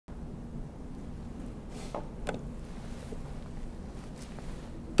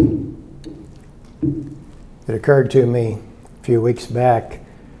It occurred to me a few weeks back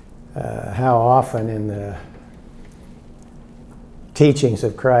how often in the teachings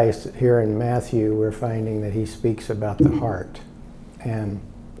of Christ here in Matthew we're finding that he speaks about the heart. And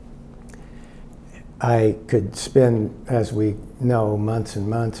I could spend, as we know, months and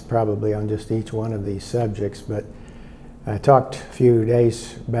months probably on just each one of these subjects, but I talked a few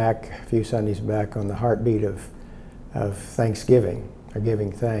Sundays back on the heartbeat of thanksgiving, or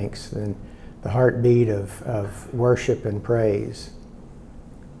giving thanks, and the heartbeat of worship and praise.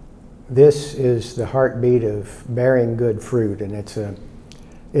 This is the heartbeat of bearing good fruit, and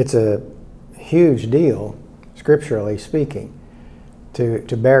it's a huge deal, scripturally speaking,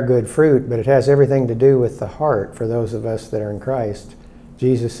 to bear good fruit, but it has everything to do with the heart for those of us that are in Christ.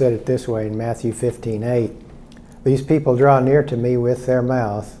 Jesus said it this way in Matthew 15:8, "These people draw near to me with their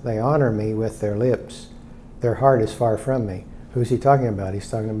mouth, they honor me with their lips. Their heart is far from me." Who's he talking about? He's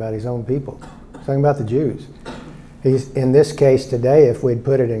talking about his own people. He's talking about the Jews. He's, in this case today, if we'd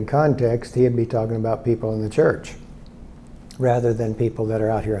put it in context, he'd be talking about people in the church rather than people that are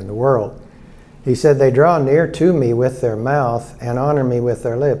out here in the world. He said, "They draw near to me with their mouth and honor me with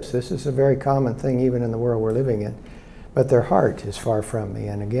their lips." This is a very common thing even in the world we're living in. "But their heart is far from me."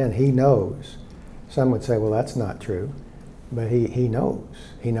 And again, he knows. Some would say, well, that's not true. But he knows.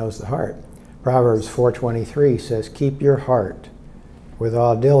 He knows the heart. Proverbs 4:23 says, "Keep your heart with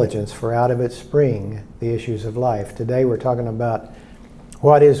all diligence, for out of it spring the issues of life." Today we're talking about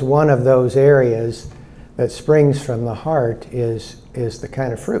what is one of those areas that springs from the heart is the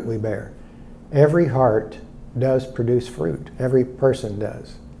kind of fruit we bear. Every heart does produce fruit. Every person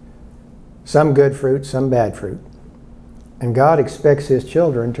does. Some good fruit, some bad fruit. And God expects his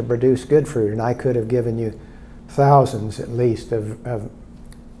children to produce good fruit. And I could have given you thousands at least of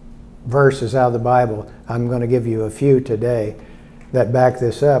verses out of the Bible. I'm going to give you a few today that back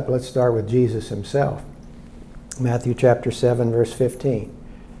this up. Let's start with Jesus himself. Matthew chapter 7, verse 15.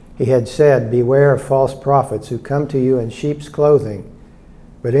 He had said, "Beware of false prophets who come to you in sheep's clothing,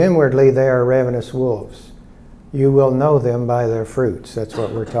 but inwardly they are ravenous wolves. You will know them by their fruits." That's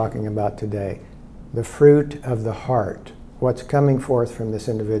what we're talking about today. The fruit of the heart. What's coming forth from this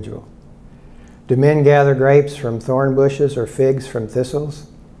individual. "Do men gather grapes from thorn bushes or figs from thistles?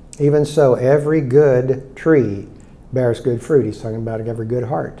 Even so, every good tree bears good fruit." He's talking about every good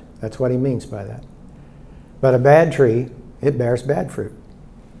heart. That's what he means by that. "But a bad tree, it bears bad fruit.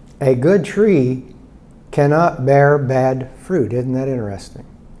 A good tree cannot bear bad fruit." Isn't that interesting?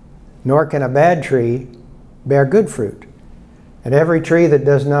 "Nor can a bad tree bear good fruit. And every tree that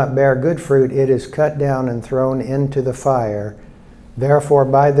does not bear good fruit, it is cut down and thrown into the fire. Therefore,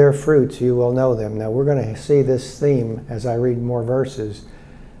 by their fruits you will know them." Now, we're going to see this theme as I read more verses,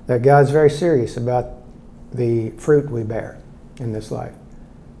 that God's very serious about the fruit we bear in this life.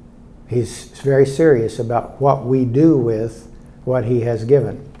 He's very serious about what we do with what he has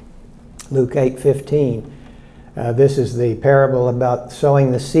given. Luke 8:15. This is the parable about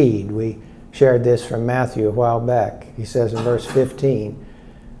sowing the seed. We shared this from Matthew a while back. He says in verse 15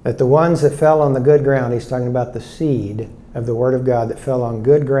 that the ones that fell on the good ground, he's talking about the seed of the Word of God that fell on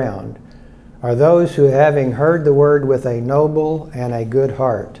good ground, are those who, having heard the Word with a noble and a good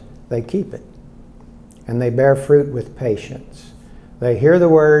heart, they keep it, and they bear fruit with patience. They hear the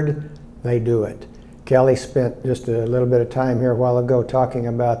Word, they do it. Kelly spent just a little bit of time here a while ago talking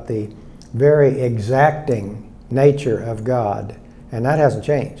about the very exacting nature of God, and that hasn't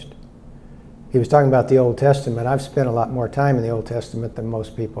changed. He was talking about the Old Testament. I've spent a lot more time in the Old Testament than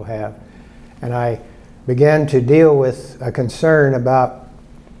most people have. And I began to deal with a concern about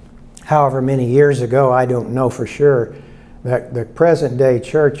however many years ago, I don't know for sure, that the present day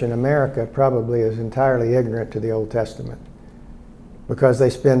church in America probably is entirely ignorant to the Old Testament because they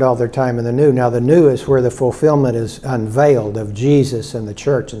spend all their time in the New. Now the New is where the fulfillment is unveiled of Jesus and the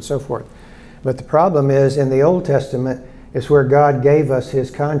church and so forth. But the problem is in the Old Testament is where God gave us his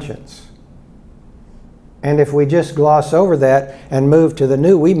conscience. And if we just gloss over that and move to the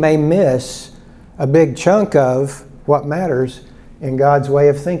New, we may miss a big chunk of what matters in God's way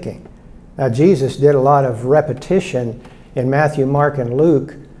of thinking. Now, Jesus did a lot of repetition in Matthew, Mark, and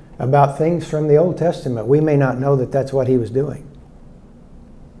Luke about things from the Old Testament. We may not know that that's what he was doing.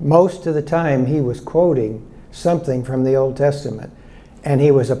 Most of the time, he was quoting something from the Old Testament, and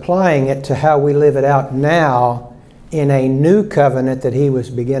he was applying it to how we live it out now in a new covenant that he was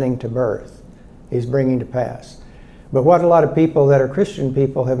beginning to birth. He's bringing to pass. But what a lot of people that are Christian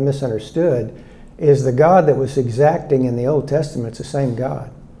people have misunderstood is the God that was exacting in the Old Testament is the same God.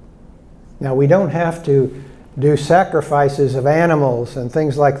 Now, we don't have to do sacrifices of animals and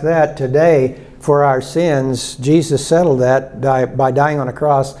things like that today for our sins. Jesus settled that by dying on a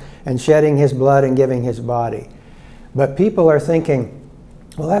cross and shedding his blood and giving his body. But people are thinking,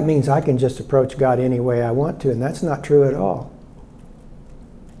 well, that means I can just approach God any way I want to, and that's not true at all.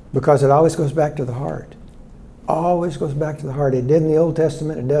 Because it always goes back to the heart. Always goes back to the heart. It did in the Old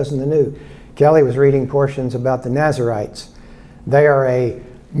Testament, it does in the New. Kelly was reading portions about the Nazarites. They are a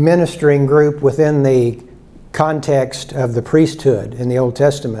ministering group within the context of the priesthood in the Old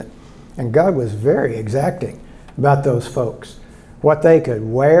Testament. And God was very exacting about those folks. What they could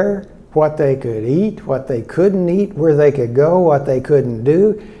wear, what they could eat, what they couldn't eat, where they could go, what they couldn't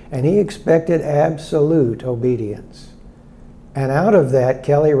do. And he expected absolute obedience. And out of that,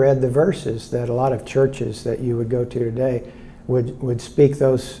 Kelly read the verses that a lot of churches that you would go to today would speak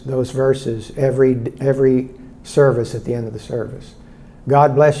those verses every service at the end of the service.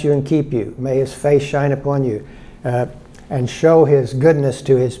 God bless you and keep you. May his face shine upon you and show his goodness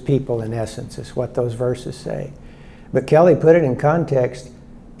to his people, in essence, is what those verses say. But Kelly put it in context.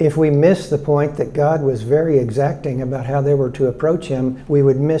 If we miss the point that God was very exacting about how they were to approach him, we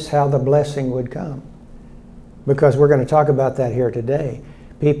would miss how the blessing would come. Because we're going to talk about that here today.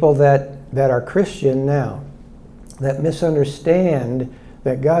 People that are Christian now, that misunderstand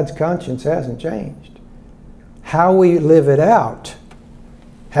that God's conscience hasn't changed. How we live it out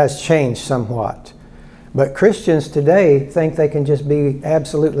has changed somewhat. But Christians today think they can just be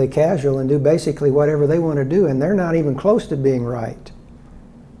absolutely casual and do basically whatever they want to do, and they're not even close to being right.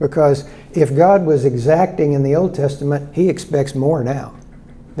 Because if God was exacting in the Old Testament, he expects more now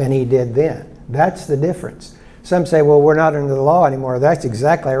than he did then. That's the difference. Some say, well, we're not under the law anymore. That's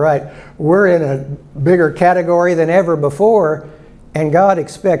exactly right. We're in a bigger category than ever before, and God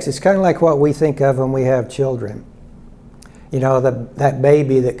expects. It's kind of like what we think of when we have children. You know, that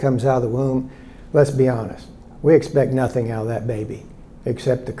baby that comes out of the womb, let's be honest. We expect nothing out of that baby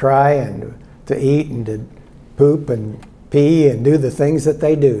except to cry and to eat and to poop and pee and do the things that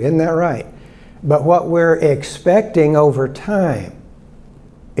they do. Isn't that right? But what we're expecting over time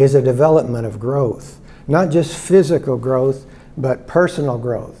is a development of growth. Not just physical growth, but personal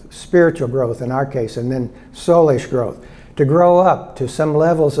growth, spiritual growth in our case, and then soulish growth. To grow up to some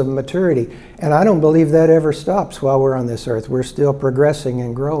levels of maturity. And I don't believe that ever stops while we're on this earth. We're still progressing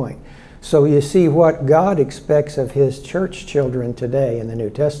and growing. So you see, what God expects of his church children today in the New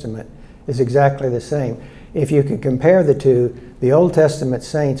Testament is exactly the same. If you could compare the two, the Old Testament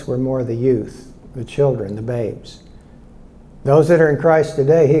saints were more the youth, the children, the babes. Those that are in Christ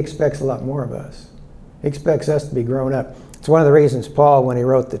today, he expects a lot more of us. He expects us to be grown up. It's one of the reasons Paul, when he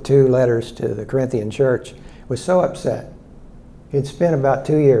wrote the 2 letters to the Corinthian church, was so upset. He'd spent about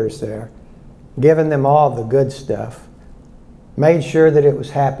 2 years there, given them all the good stuff, made sure that it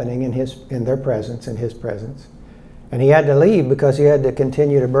was happening in their presence, in his presence. And he had to leave because he had to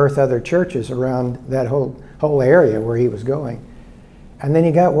continue to birth other churches around that whole area where he was going. And then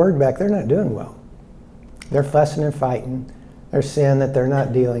he got word back, they're not doing well. They're fussing and fighting. There's sin that they're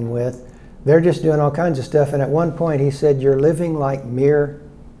not dealing with. They're just doing all kinds of stuff. And at one point he said, you're living like mere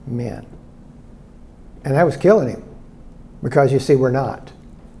men. And that was killing him. Because you see, we're not.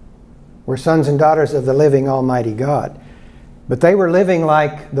 We're sons and daughters of the living Almighty God. But they were living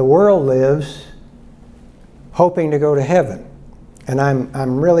like the world lives, hoping to go to heaven. And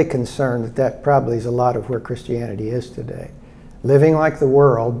I'm really concerned that probably is a lot of where Christianity is today. Living like the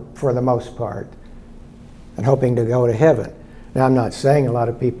world for the most part, and hoping to go to heaven. Now, I'm not saying a lot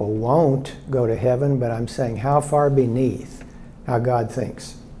of people won't go to heaven, but I'm saying how far beneath how God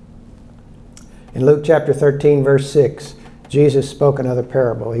thinks. In Luke chapter 13, verse 6, Jesus spoke another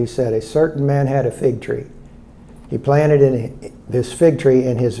parable. He said, a certain man had a fig tree. He planted this fig tree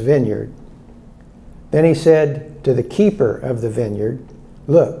in his vineyard. Then he said to the keeper of the vineyard,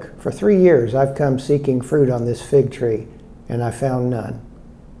 look, for 3 years I've come seeking fruit on this fig tree, and I found none.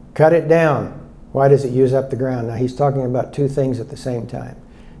 Cut it down. Why does it use up the ground? Now he's talking about 2 things at the same time.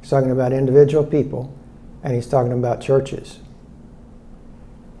 He's talking about individual people, and he's talking about churches.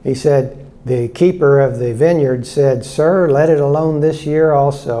 He said, the keeper of the vineyard said, sir, let it alone this year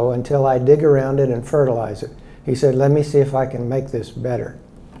also until I dig around it and fertilize it. He said, let me see if I can make this better.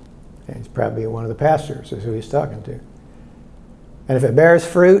 And he's probably one of the pastors is who he's talking to. And if it bears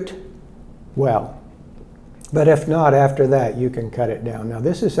fruit, well. But if not, after that, you can cut it down. Now,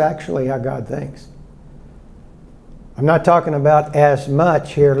 this is actually how God thinks. I'm not talking about as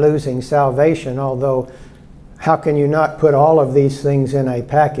much here losing salvation, although how can you not put all of these things in a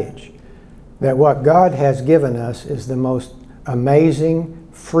package? That what God has given us is the most amazing,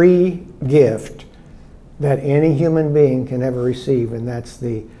 free gift that any human being can ever receive, and that's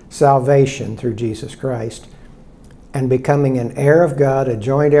the salvation through Jesus Christ. and becoming an heir of God, a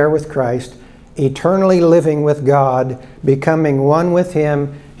joint heir with Christ, eternally living with God, becoming one with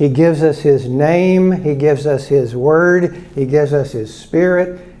Him. He gives us His name, He gives us His word, He gives us His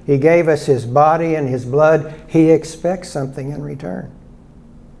Spirit, He gave us His body and His blood. He expects something in return.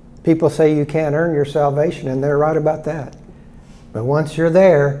 People say you can't earn your salvation, and they're right about that. But once you're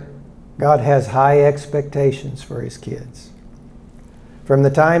there, God has high expectations for His kids. From the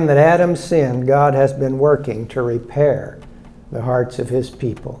time that Adam sinned, God has been working to repair the hearts of His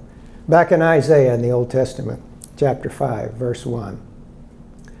people. Back in Isaiah in the Old Testament, chapter 5, verse 1.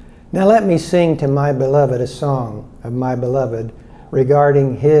 Now let me sing to my beloved a song of my beloved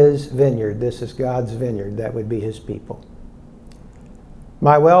regarding His vineyard. This is God's vineyard. That would be His people.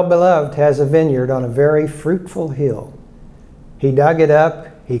 My well-beloved has a vineyard on a very fruitful hill. He dug it up.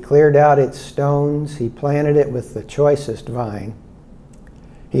 He cleared out its stones. He planted it with the choicest vine.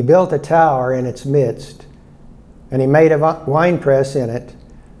 He built a tower in its midst, and He made a winepress in it.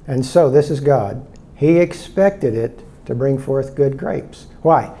 And so, this is God. He expected it to bring forth good grapes.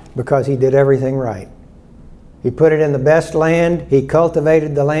 Why? Because He did everything right. He put it in the best land. He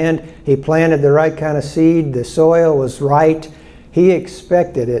cultivated the land. He planted the right kind of seed. The soil was right. He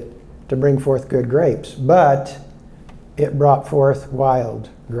expected it to bring forth good grapes, but it brought forth wild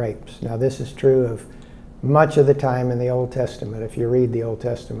grapes. Now, this is true of much of the time in the Old Testament. If you read the Old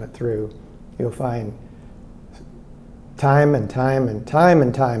Testament through, you'll find time and time and time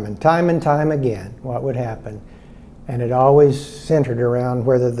and time and time and time again what would happen. And it always centered around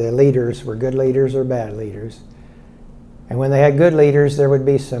whether the leaders were good leaders or bad leaders. And when they had good leaders, there would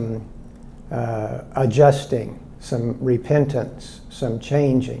be some adjusting, some repentance, some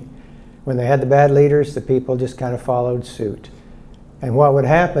changing. When they had the bad leaders, the people just kind of followed suit. And what would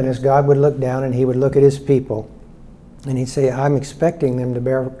happen is God would look down and He would look at His people and He'd say, I'm expecting them to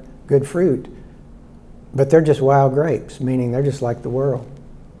bear good fruit, but they're just wild grapes, meaning they're just like the world.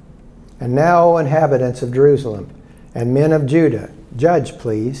 And now, O inhabitants of Jerusalem and men of Judah, judge,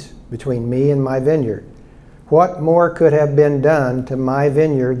 please, between me and my vineyard. What more could have been done to my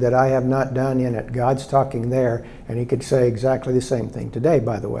vineyard that I have not done in it? God's talking there, and He could say exactly the same thing today,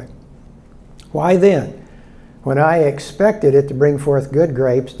 by the way. Why then, when I expected it to bring forth good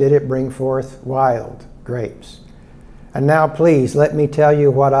grapes, did it bring forth wild grapes? And now please, let me tell you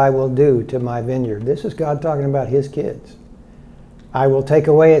what I will do to my vineyard. This is God talking about His kids. I will take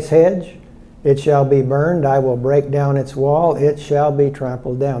away its hedge. It shall be burned. I will break down its wall. It shall be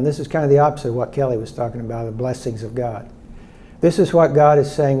trampled down. This is kind of the opposite of what Kelly was talking about, the blessings of God. This is what God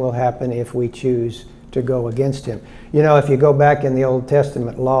is saying will happen if we choose to go against Him. You know, if you go back in the Old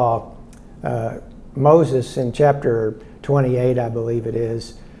Testament law, Moses in chapter 28, I believe it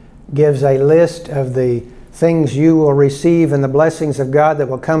is, gives a list of the things you will receive and the blessings of God that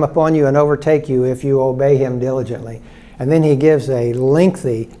will come upon you and overtake you if you obey Him diligently. And then He gives a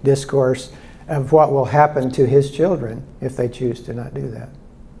lengthy discourse of what will happen to His children if they choose to not do that.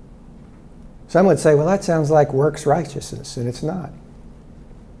 Some would say, well, that sounds like works righteousness, and it's not.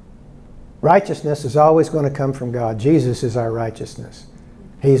 Righteousness is always going to come from God. Jesus is our righteousness.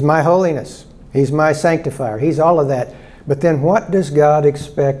 He's my holiness. He's my sanctifier. He's all of that. But then what does God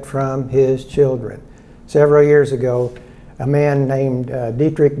expect from His children? Several years ago, a man named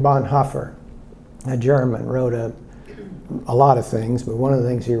Dietrich Bonhoeffer, a German, wrote a lot of things, but one of the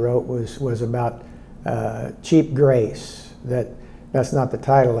things he wrote was about cheap grace. That's not the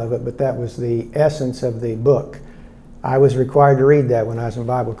title of it, but that was the essence of the book. I was required to read that when I was in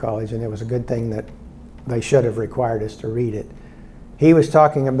Bible college, and it was a good thing that they should have required us to read it. He was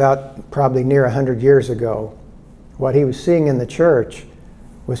talking about probably near 100 years ago. What he was seeing in the church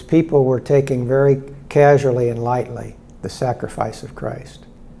was people were taking very casually and lightly the sacrifice of Christ.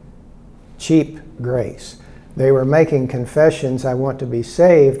 Cheap grace. They were making confessions, I want to be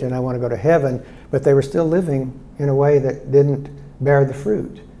saved and I want to go to heaven, but they were still living in a way that didn't bear the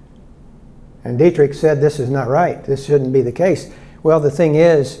fruit. And Dietrich said, this is not right. This shouldn't be the case. Well, the thing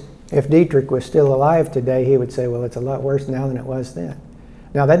is, if Dietrich was still alive today, he would say, well, it's a lot worse now than it was then.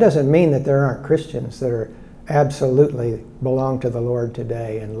 Now, that doesn't mean that there aren't Christians that are absolutely belong to the Lord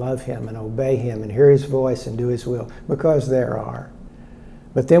today and love Him and obey Him and hear His voice and do His will, because there are.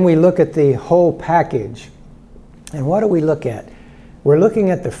 But then we look at the whole package. And what do we look at? We're looking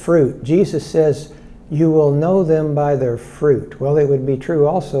at the fruit. Jesus says, you will know them by their fruit. Well, it would be true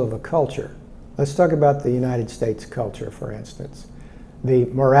also of a culture. Let's talk about the United States culture, for instance. The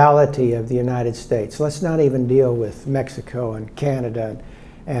morality of the United States. Let's not even deal with Mexico and Canada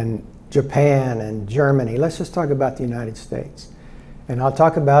and Japan and Germany. Let's just talk about the United States. And I'll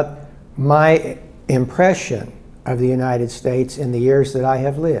talk about my impression of the United States in the years that I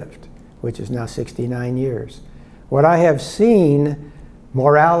have lived, which is now 69 years. What I have seen,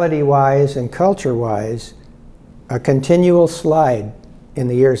 morality-wise and culture-wise, a continual slide in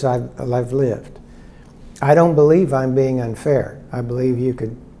the years I've lived. I don't believe I'm being unfair. I believe you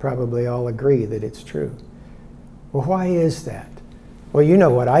could probably all agree that it's true. Well, why is that? Well, you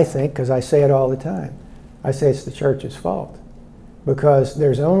know what I think, because I say it all the time. I say it's the church's fault. Because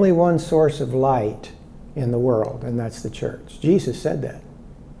there's only one source of light in the world, and that's the church. Jesus said that.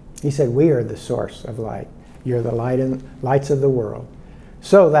 He said, we are the source of light. You're the lights of the world.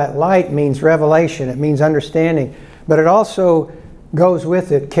 So that light means revelation. It means understanding. But it also goes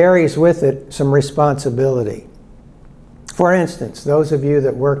with it, carries with it some responsibility. For instance, those of you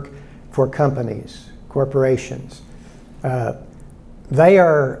that work for companies, corporations, they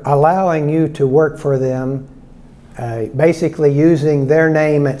are allowing you to work for them, basically using their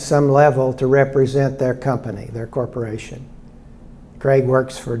name at some level to represent their company, their corporation. Craig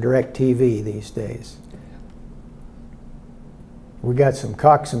works for DirecTV these days. We've got some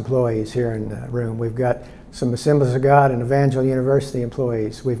Cox employees here in the room. We've got some Assemblies of God and Evangel University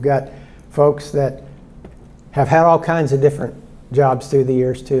employees. We've got folks that have had all kinds of different jobs through the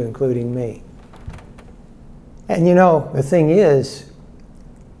years too, including me. And you know, the thing is,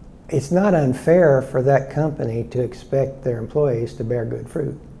 it's not unfair for that company to expect their employees to bear good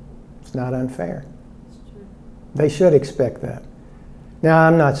fruit. It's not unfair. They should expect that. Now,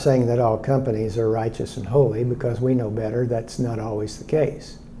 I'm not saying that all companies are righteous and holy, because we know better that's not always the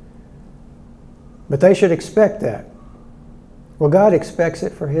case. But they should expect that. Well, God expects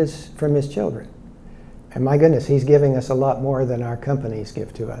it from His children. And my goodness, He's giving us a lot more than our companies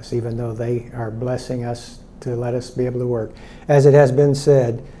give to us, even though they are blessing us to let us be able to work. As it has been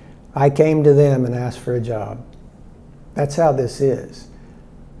said, I came to them and asked for a job. That's how this is.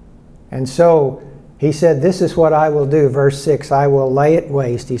 And so He said, this is what I will do. Verse 6, I will lay it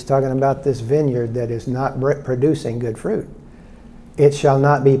waste. He's talking about this vineyard that is not producing good fruit. It shall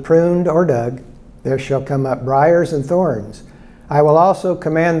not be pruned or dug. There shall come up briars and thorns. I will also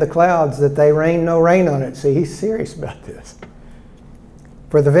command the clouds that they rain no rain on it. See, He's serious about this.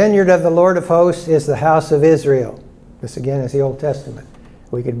 For the vineyard of the Lord of hosts is the house of Israel. This again is the Old Testament.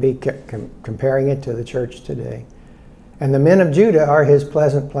 We could be comparing it to the church today. And the men of Judah are His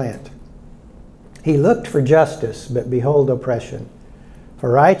pleasant plant. He looked for justice, but behold oppression. For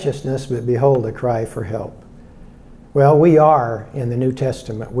righteousness, but behold a cry for help. Well, we are, in the New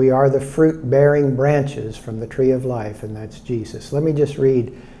Testament, we are the fruit-bearing branches from the tree of life, and that's Jesus. Let me just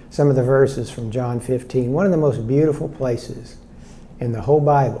read some of the verses from John 15, one of the most beautiful places in the whole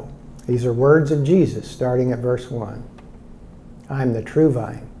Bible. These are words of Jesus, starting at verse 1. I am the true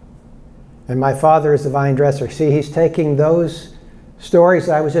vine, and my Father is the vine dresser. See, He's taking those stories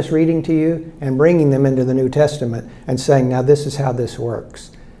I was just reading to you and bringing them into the New Testament and saying, now this is how this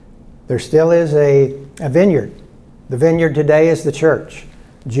works. There still is a vineyard. The vineyard today is the church.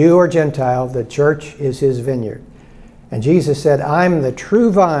 Jew or Gentile, the church is His vineyard. And Jesus said, I'm the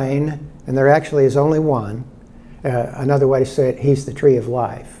true vine, and there actually is only one. Another way to say it, He's the tree of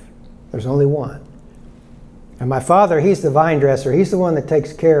life. There's only one. And my Father, He's the vine dresser. He's the one that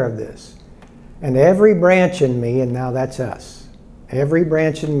takes care of this. And every branch in me, and now that's us, every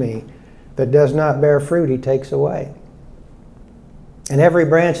branch in me that does not bear fruit, He takes away. And every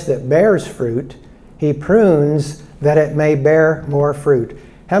branch that bears fruit, He prunes that it may bear more fruit.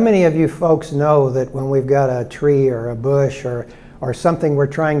 How many of you folks know that when we've got a tree or a bush or something we're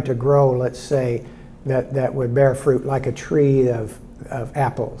trying to grow, let's say, that would bear fruit, like a tree of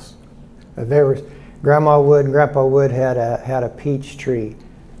apples? Grandma Wood and Grandpa Wood had a peach tree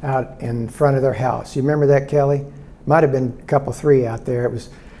out in front of their house. You remember that, Kelly? Might have been a couple, three out there. It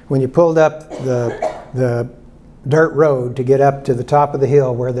was when you pulled up the dirt road to get up to the top of the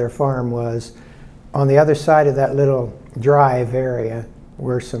hill where their farm was. On the other side of that little drive area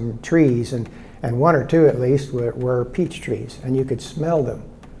were some trees, and one or two at least were peach trees, and you could smell them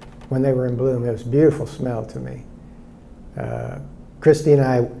when they were in bloom. It was a beautiful smell to me. Christy and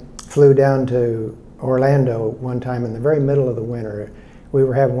I flew down to Orlando one time in the very middle of the winter. We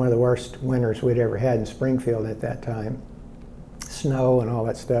were having one of the worst winters we'd ever had in Springfield at that time. Snow and all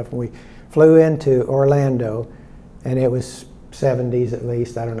that stuff. And we flew into Orlando, and it was 70s at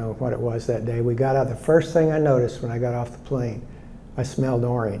least. I don't know what it was that day. We got out. The first thing I noticed when I got off the plane, I smelled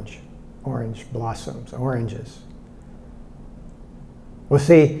orange blossoms, oranges. Well,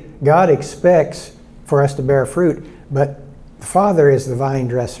 see, God expects for us to bear fruit, but the Father is the vine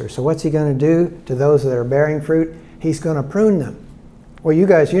dresser. So what's He going to do to those that are bearing fruit? He's going to prune them. Well, you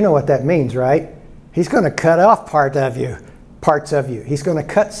guys, you know what that means, right? He's going to cut off parts of you. He's going to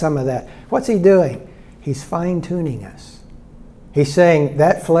cut some of that. What's He doing? He's fine-tuning us. He's saying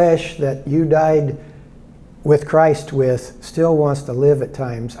that flesh that you died with Christ with still wants to live at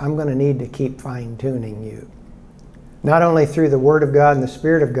times, I'm going to need to keep fine-tuning you. Not only through the Word of God and the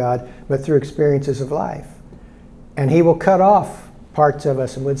Spirit of God, but through experiences of life. And He will cut off parts of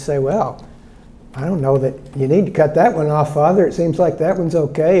us and would say, well, I don't know that you need to cut that one off, Father. It seems like that one's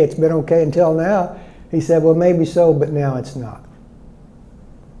okay. It's been okay until now. He said, well, maybe so, but now it's not.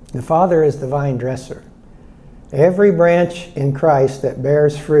 The Father is the vine dresser. Every branch in Christ that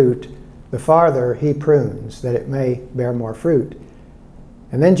bears fruit, the Father, He prunes that it may bear more fruit.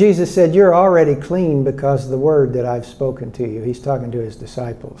 And then Jesus said, you're already clean because of the word that I've spoken to you. He's talking to His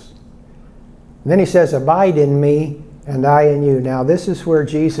disciples. And then He says, abide in me and I in you. Now this is where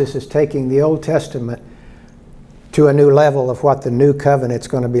Jesus is taking the Old Testament to a new level of what the new covenant's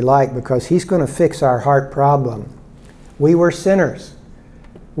going to be like, because He's going to fix our heart problem. We were sinners.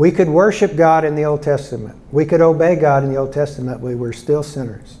 We could worship God in the Old Testament. We could obey God in the Old Testament. We were still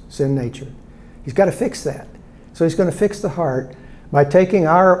sinners, sin nature. He's got to fix that. So He's going to fix the heart by taking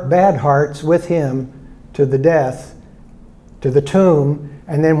our bad hearts with Him to the death, to the tomb,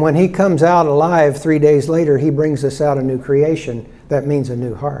 and then when He comes out alive 3 days later, He brings us out a new creation. That means a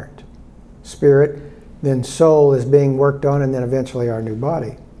new heart. Spirit, then soul is being worked on, and then eventually our new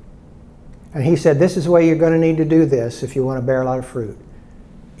body. And He said, this is the way you're going to need to do this if you want to bear a lot of fruit.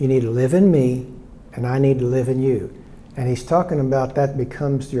 You need to live in me, and I need to live in you. And He's talking about that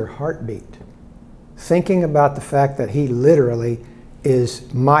becomes your heartbeat. Thinking about the fact that He literally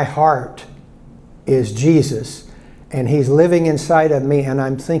is my heart, is Jesus, and He's living inside of me, and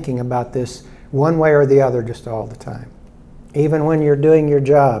I'm thinking about this one way or the other just all the time. Even when you're doing your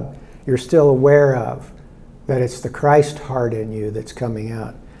job, you're still aware of that it's the Christ heart in you that's coming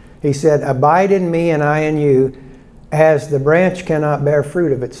out. He said, abide in me and I in you, as the branch cannot bear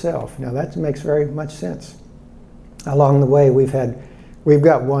fruit of itself. Now that makes very much sense. Along the way we've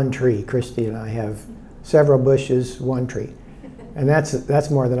got one tree. Christy and I have several bushes, one tree. And that's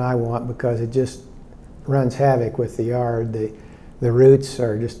more than I want, because it just runs havoc with the yard. The roots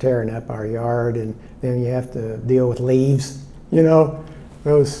are just tearing up our yard, and then you have to deal with leaves, you know,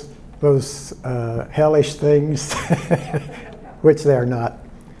 those hellish things, which they're not.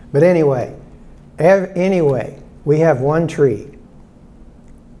 But anyway, we have one tree,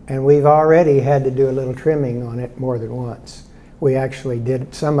 and we've already had to do a little trimming on it more than once. We actually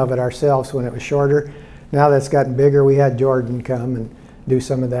did some of it ourselves when it was shorter. Now that's gotten bigger, we had Jordan come and do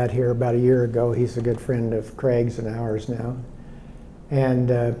some of that here about a year ago. He's a good friend of Craig's and ours now.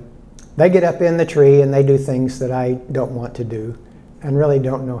 And they get up in the tree and they do things that I don't want to do and really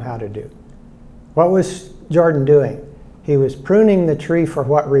don't know how to do. What was Jordan doing? He was pruning the tree for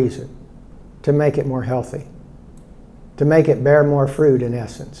what reason? To make it more healthy. To make it bear more fruit, in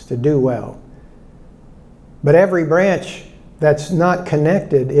essence, to do well. But every branch that's not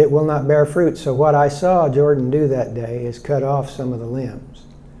connected, it will not bear fruit. So what I saw Jordan do that day is cut off some of the limbs.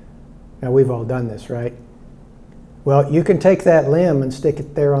 Now we've all done this, right? Well, you can take that limb and stick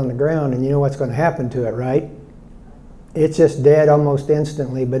it there on the ground, and you know what's going to happen to it, right? It's just dead almost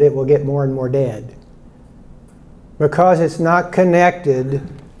instantly, but it will get more and more dead. Because it's not connected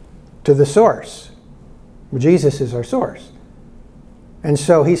to the source. Jesus is our source. And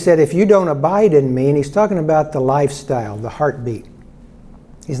so He said, if you don't abide in me, and He's talking about the lifestyle, the heartbeat.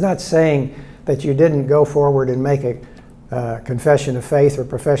 He's not saying that you didn't go forward and make a confession of faith or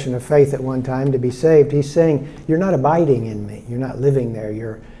profession of faith at one time to be saved. He's saying, you're not abiding in me. You're not living there.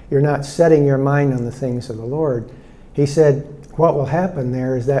 You're not setting your mind on the things of the Lord. He said, what will happen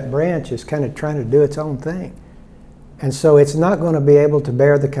there is that branch is kind of trying to do its own thing. And so it's not going to be able to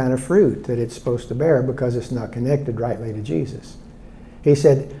bear the kind of fruit that it's supposed to bear because it's not connected rightly to Jesus. He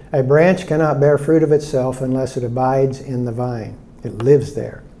said, a branch cannot bear fruit of itself unless it abides in the vine. It lives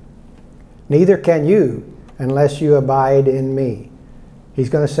there. Neither can you unless you abide in me. He's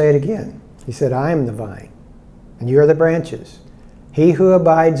going to say it again. He said, I am the vine, and you are the branches. He who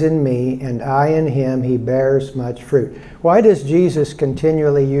abides in me, and I in him, he bears much fruit. Why does Jesus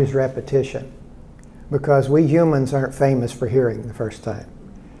continually use repetition? Because we humans aren't famous for hearing the first time.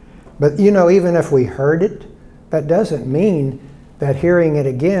 But you know, even if we heard it, that doesn't mean that hearing it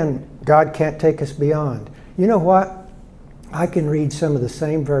again, God can't take us beyond. You know what? I can read some of the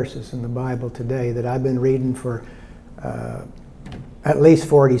same verses in the Bible today that I've been reading for at least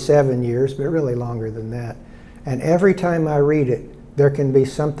 47 years, but really longer than that. And every time I read it, there can be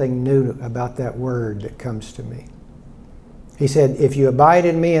something new about that word that comes to me. He said, if you abide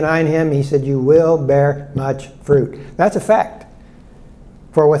in me and I in him, he said, you will bear much fruit. That's a fact.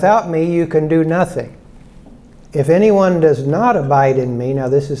 For without me, you can do nothing. If anyone does not abide in me, now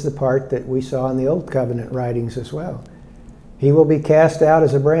this is the part that we saw in the Old Covenant writings as well. He will be cast out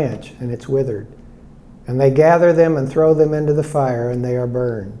as a branch, and it's withered. and they gather them and throw them into the fire, and they are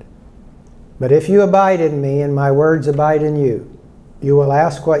burned. But if you abide in me, and my words abide in you, you will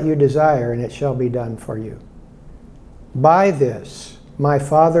ask what you desire, and it shall be done for you. By this my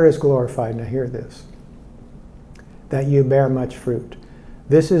Father is glorified. Now hear this, that you bear much fruit.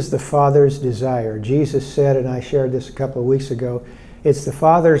 This is the Father's desire. Jesus said, and I shared this a couple of weeks ago, it's the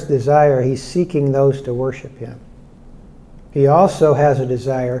Father's desire. He's seeking those to worship Him. He also has a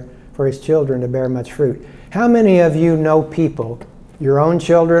desire for His children to bear much fruit. How many of you know people, your own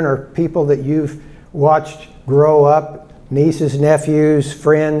children or people that you've watched grow up, nieces, nephews,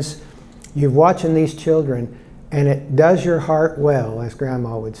 friends, you're watching these children, and it does your heart well, as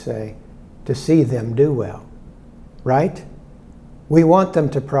Grandma would say, to see them do well, right? We want them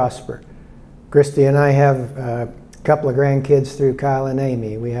to prosper. Christy and I have a couple of grandkids through Kyle and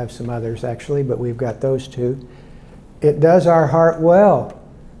Amy. We have some others actually, but we've got those two. It does our heart well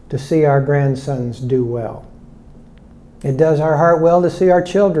to see our grandsons do well. It does our heart well to see our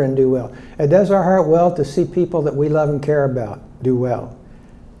children do well. It does our heart well to see people that we love and care about do well.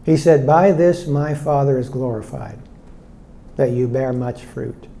 He said, by this my Father is glorified, that you bear much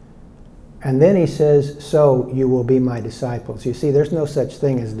fruit. And then he says, so you will be my disciples. You see, there's no such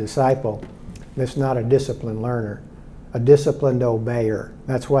thing as a disciple that's not a disciplined learner, a disciplined obeyer.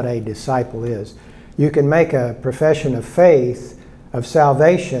 That's what a disciple is. You can make a profession of faith, of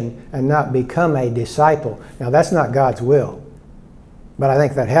salvation, and not become a disciple. Now, that's not God's will, but I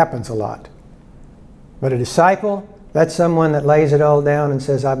think that happens a lot. But a disciple, that's someone that lays it all down and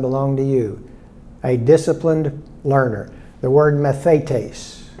says, I belong to you. A disciplined learner. The word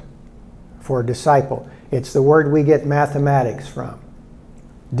mathetes for disciple, it's the word we get mathematics from.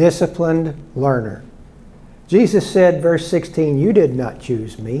 Disciplined learner. Jesus said, verse 16, you did not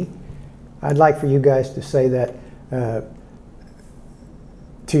choose me. I'd like for you guys to say that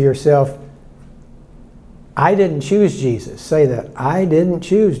to yourself. I didn't choose Jesus. Say that. I didn't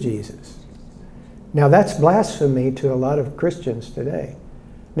choose Jesus. Now that's blasphemy to a lot of Christians today.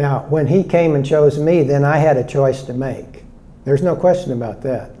 Now when He came and chose me, then I had a choice to make. There's no question about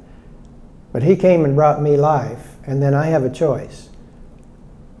that. But He came and brought me life, and then I have a choice.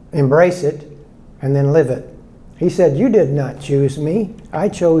 Embrace it and then live it. He said, you did not choose me. I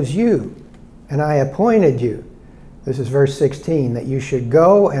chose you, and I appointed you. This is verse 16, that you should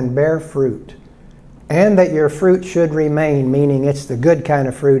go and bear fruit, and that your fruit should remain, meaning it's the good kind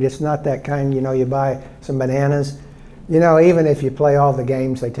of fruit. It's not that kind, you buy some bananas. Even if you play all the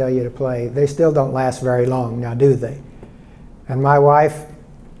games they tell you to play, they still don't last very long, now do they? And my wife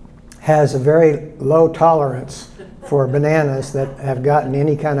has a very low tolerance for bananas that have gotten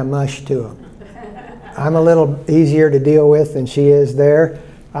any kind of mush to them. I'm a little easier to deal with than she is there.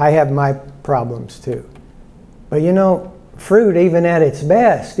 I have my problems too. But fruit, even at its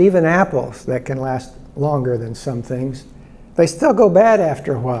best, even apples that can last longer than some things, they still go bad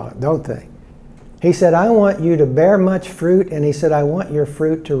after a while, don't they? He said, I want you to bear much fruit, and He said, I want your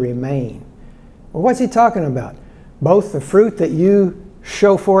fruit to remain. Well, what's He talking about? Both the fruit that you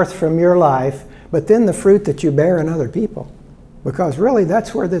show forth from your life, but then the fruit that you bear in other people. Because really,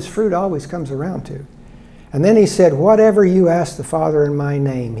 that's where this fruit always comes around to. And then He said, whatever you ask the Father in my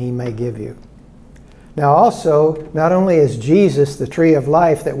name, He may give you. Now also, not only is Jesus the tree of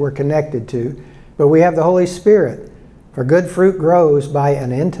life that we're connected to, but we have the Holy Spirit. For good fruit grows by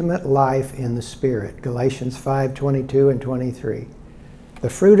an intimate life in the Spirit. Galatians 5:22 and 23. The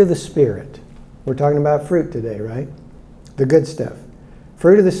fruit of the Spirit. We're talking about fruit today, right? The good stuff.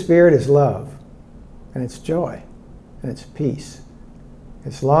 Fruit of the Spirit is love, and it's joy, and it's peace.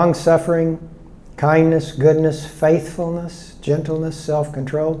 It's long-suffering, kindness, goodness, faithfulness, gentleness,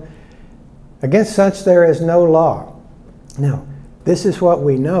 self-control. Against such there is no law. Now, this is what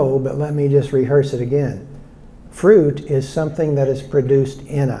we know, but let me just rehearse it again. Fruit is something that is produced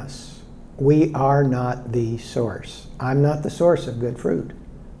in us. We are not the source. I'm not the source of good fruit.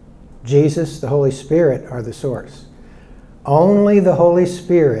 Jesus, the Holy Spirit, are the source. Only the Holy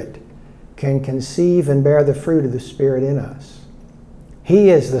Spirit can conceive and bear the fruit of the Spirit in us. He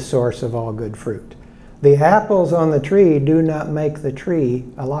is the source of all good fruit. The apples on the tree do not make the tree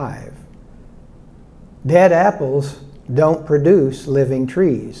alive. Dead apples don't produce living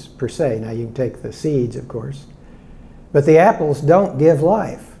trees, per se. Now you can take the seeds, of course. But the apples don't give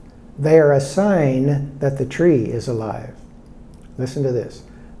life. They are a sign that the tree is alive. Listen to this.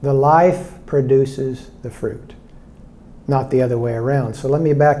 The life produces the fruit, not the other way around. So let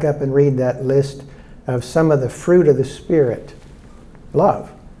me back up and read that list of some of the fruit of the Spirit.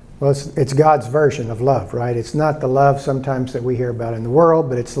 Love. Well, it's God's version of love, right? It's not the love sometimes that we hear about in the world,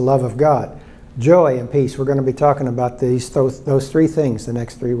 but it's the love of God. Joy and peace. We're going to be talking about those three things the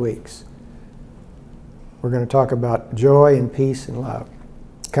next 3 weeks. We're going to talk about joy and peace and love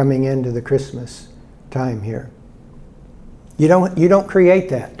coming into the Christmas time here. You don't create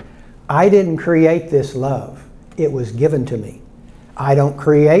that. I didn't create this love. It was given to me. I don't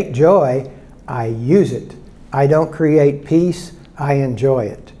create joy. I use it. I don't create peace. I enjoy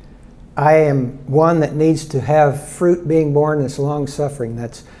it. I am one that needs to have fruit being born that's long-suffering.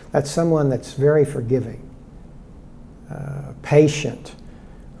 That's someone that's very forgiving, patient.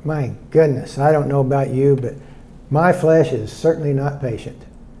 My goodness, I don't know about you, but my flesh is certainly not patient.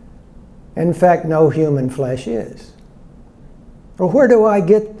 In fact, no human flesh is. Well, where do I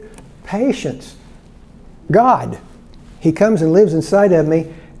get patience? God. He comes and lives inside of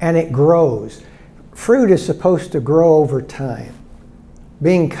me, and it grows. Fruit is supposed to grow over time.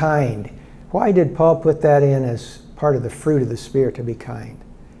 Being kind. Why did Paul put that in as part of the fruit of the Spirit, to be kind?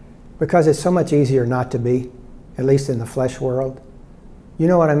 Because it's so much easier not to be, at least in the flesh world. You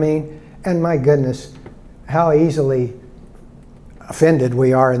know what I mean? And my goodness, how easily offended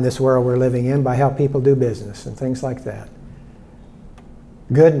we are in this world we're living in by how people do business and things like that.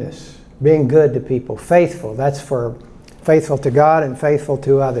 Goodness, being good to people, faithful, that's for faithful to God and faithful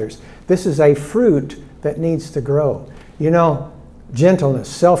to others. This is a fruit that needs to grow. You know, gentleness,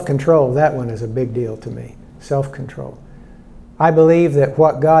 self-control, that one is a big deal to me. Self-control. I believe that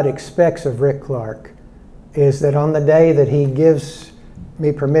what God expects of Rick Clark is that on the day that He gives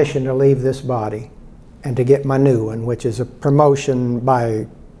me permission to leave this body and to get my new one, which is a promotion by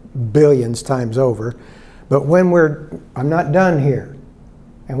billions times over, but when I'm not done here.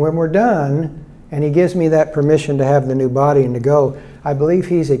 And when we're done, and He gives me that permission to have the new body and to go, I believe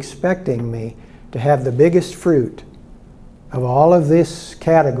He's expecting me to have the biggest fruit of all of these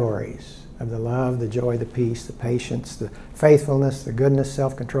categories of the love, the joy, the peace, the patience, the faithfulness, the goodness,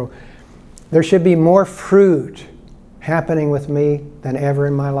 self-control. There should be more fruit happening with me than ever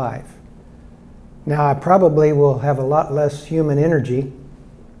in my life. Now, I probably will have a lot less human energy.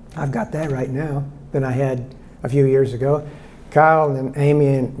 I've got that right now than I had a few years ago. Kyle and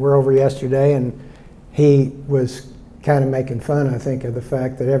Amy were over yesterday, and he was kind of making fun, I think, of the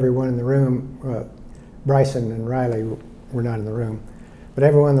fact that everyone in the room, Bryson and Riley were not in the room, but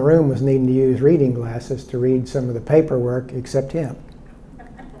everyone in the room was needing to use reading glasses to read some of the paperwork except him.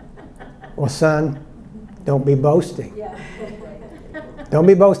 Well, son, don't be boasting. Don't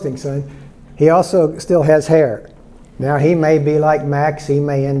be boasting, son. He also still has hair. Now, he may be like Max. He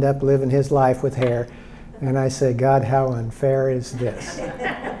may end up living his life with hair. And I say, God, how unfair is this?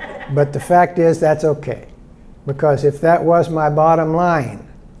 But the fact is, that's okay. Because if that was my bottom line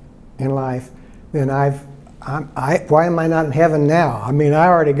in life, then why am I not in heaven now? I mean, I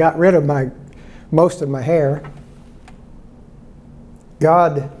already got rid of most of my hair.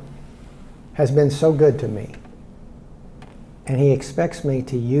 God has been so good to me. And He expects me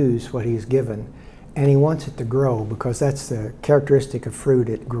to use what He's given. And He wants it to grow, because that's the characteristic of fruit,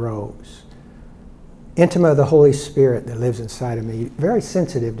 it grows. Intimate with the Holy Spirit that lives inside of me, very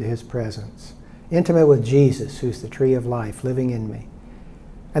sensitive to His presence. Intimate with Jesus, who's the tree of life, living in me.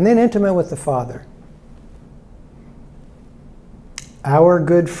 And then intimate with the Father. Our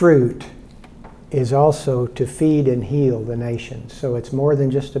good fruit is also to feed and heal the nations. So it's more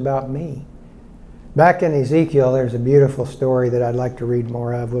than just about me. Back in Ezekiel, there's a beautiful story that I'd like to read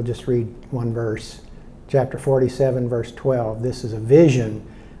more of. We'll just read one verse. Chapter 47, verse 12. This is a vision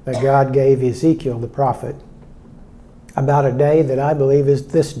that God gave Ezekiel, the prophet, about a day that I believe is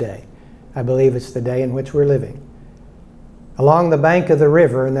this day. I believe it's the day in which we're living. Along the bank of the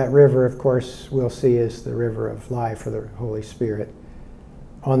river, and that river, of course, we'll see is the river of life, or the Holy Spirit.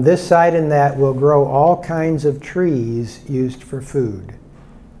 On this side and that will grow all kinds of trees used for food.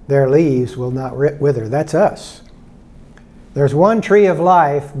 Their leaves will not wither. That's us. There's one tree of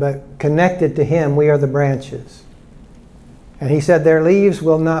life, but connected to Him, we are the branches. And He said, their leaves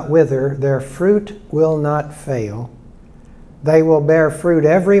will not wither, their fruit will not fail. They will bear fruit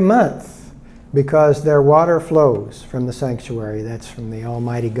every month, because their water flows from the sanctuary. That's from the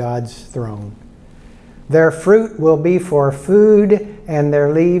Almighty God's throne. Their fruit will be for food, and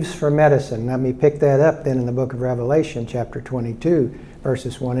their leaves for medicine. Let me pick that up then in the book of Revelation, chapter 22,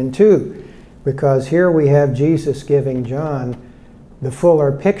 verses 1 and 2. Because here we have Jesus giving John the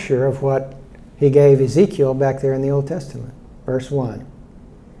fuller picture of what He gave Ezekiel back there in the Old Testament. Verse 1.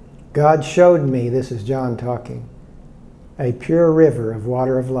 God showed me, this is John talking, a pure river of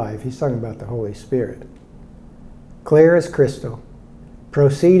water of life. He's talking about the Holy Spirit. Clear as crystal,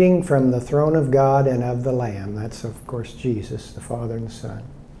 proceeding from the throne of God and of the Lamb. That's, of course, Jesus, the Father and the Son.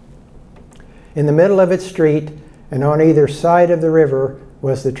 In the middle of its street, and on either side of the river,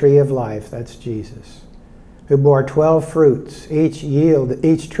 was the tree of life. That's Jesus, who bore 12 fruits, each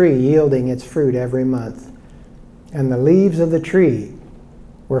tree yielding its fruit every month. and the leaves of the tree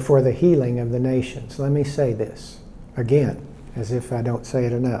were for the healing of the nations. Let me say this again, as if I don't say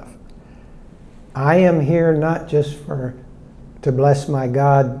it enough. I am here not just to bless my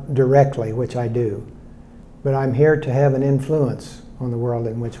God directly, which I do, but I'm here to have an influence on the world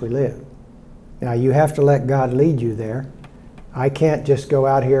in which we live. Now, you have to let God lead you there. I can't just go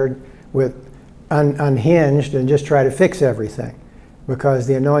out here with unhinged and just try to fix everything, because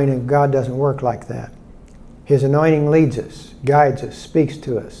the anointing of God doesn't work like that. His anointing leads us, guides us, speaks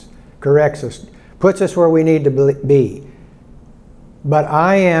to us, corrects us, puts us where we need to be. But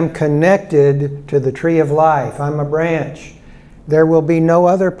I am connected to the tree of life. I'm a branch. There will be no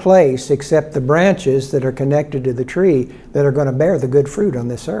other place except the branches that are connected to the tree that are going to bear the good fruit on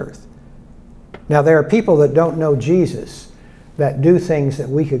this earth. Now, there are people that don't know Jesus that do things that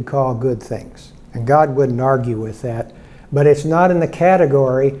we could call good things. And God wouldn't argue with that. But it's not in the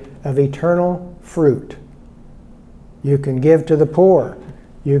category of eternal fruit. You can give to the poor.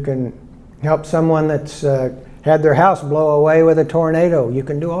 You can help someone that's had their house blow away with a tornado. You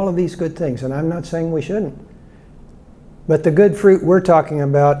can do all of these good things, and I'm not saying we shouldn't. But the good fruit we're talking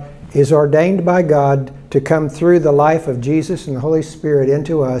about is ordained by God to come through the life of Jesus and the Holy Spirit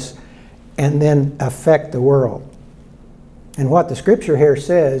into us and then affect the world. And what the Scripture here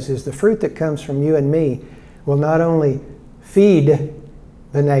says is the fruit that comes from you and me will not only feed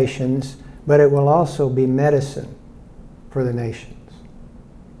the nations, but it will also be medicine for the nations.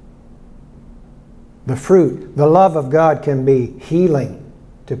 The fruit, the love of God can be healing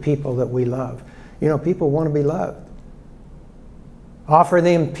to people that we love. You know, people want to be loved. Offer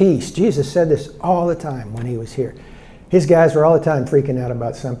them peace. Jesus said this all the time when he was here. His guys were all the time freaking out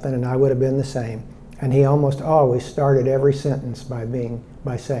about something, and I would have been the same. And he almost always started every sentence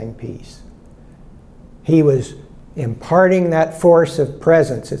by saying peace. He was imparting that force of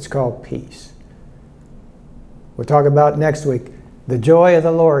presence. It's called peace. We'll talk about next week. The joy of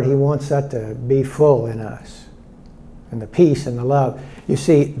the Lord, he wants that to be full in us. And the peace and the love. You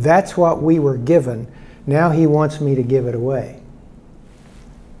see, that's what we were given. Now he wants me to give it away.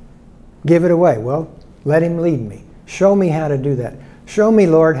 Give it away. Well, let him lead me. Show me how to do that. Show me,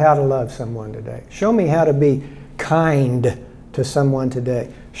 Lord, how to love someone today. Show me how to be kind to someone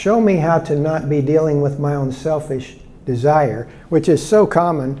today. Show me how to not be dealing with my own selfish desire, which is so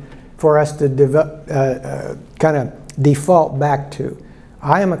common for us to kind of default back to.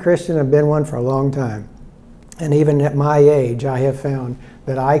 I am a Christian, I've been one for a long time. And even at my age, I have found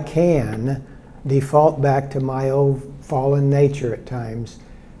that I can default back to my old fallen nature at times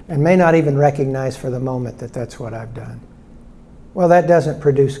and may not even recognize for the moment that that's what I've done. Well, that doesn't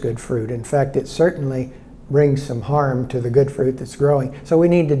produce good fruit. In fact, it certainly brings some harm to the good fruit that's growing. So we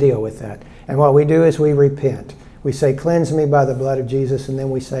need to deal with that. And what we do is we repent. We say, cleanse me by the blood of Jesus, and then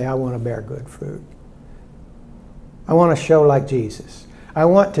we say, I want to bear good fruit. I want to show like Jesus. I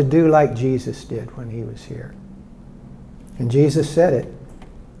want to do like Jesus did when he was here. And Jesus said it.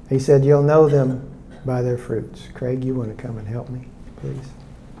 He said, you'll know them by their fruits. Craig, you want to come and help me, please?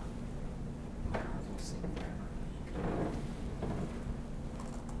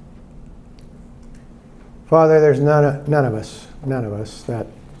 Father, there's none of us that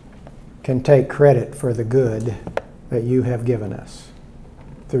can take credit for the good that you have given us.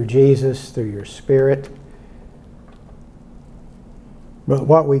 Through Jesus, through your Spirit. But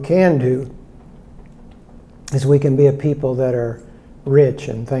what we can do is we can be a people that are rich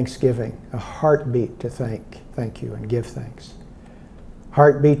in thanksgiving, a heartbeat to thank you and give thanks.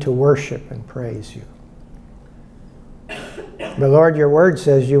 Heartbeat to worship and praise you. But Lord, your word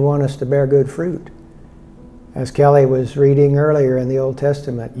says you want us to bear good fruit. As Kelly was reading earlier in the Old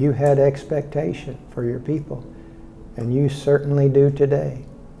Testament, you had expectation for your people, and you certainly do today.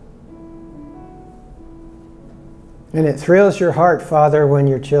 And it thrills your heart, Father, when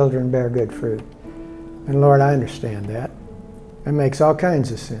your children bear good fruit. And Lord, I understand that. It makes all kinds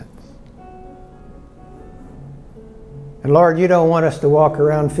of sense. And Lord, you don't want us to walk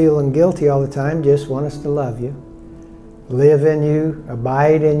around feeling guilty all the time, just want us to love you. Live in you,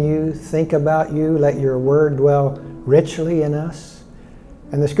 abide in you, think about you, let your word dwell richly in us.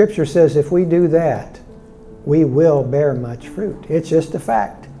 And the Scripture says if we do that, we will bear much fruit. It's just a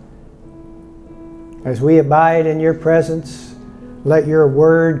fact. As we abide in your presence, let your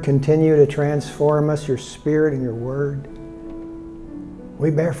word continue to transform us, your Spirit and your word.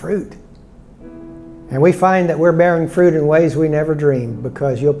 We bear fruit. And we find that we're bearing fruit in ways we never dreamed,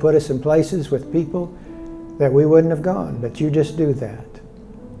 because you'll put us in places with people that we wouldn't have gone, but you just do that.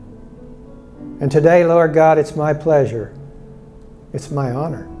 And today, Lord God, it's my pleasure, it's my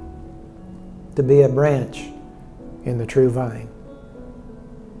honor to be a branch in the true vine.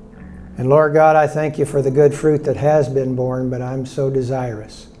 And Lord God, I thank you for the good fruit that has been borne, but I'm so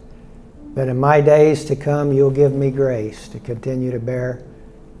desirous that in my days to come you'll give me grace to continue to bear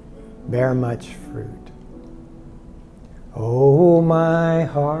much fruit. Oh, my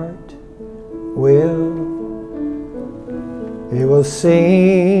heart it will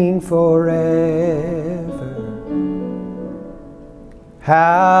sing forever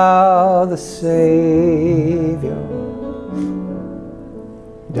how the Savior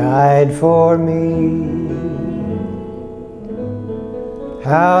died for me,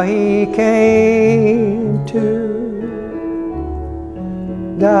 how He came to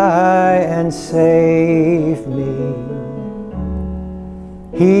die and save me.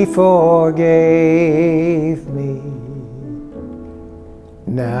 He forgave me.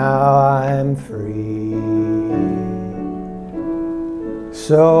 Now I'm free.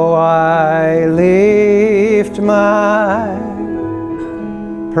 So I lift my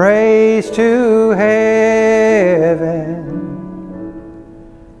praise to heaven.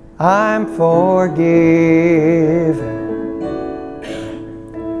 I'm forgiven.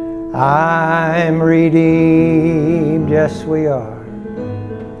 I'm redeemed. Yes, we are.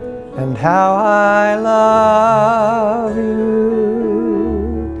 And how I love you,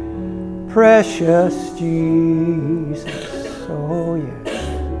 precious Jesus. Oh, yes.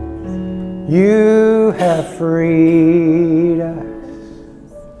 You have freed us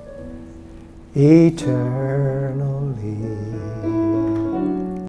eternally.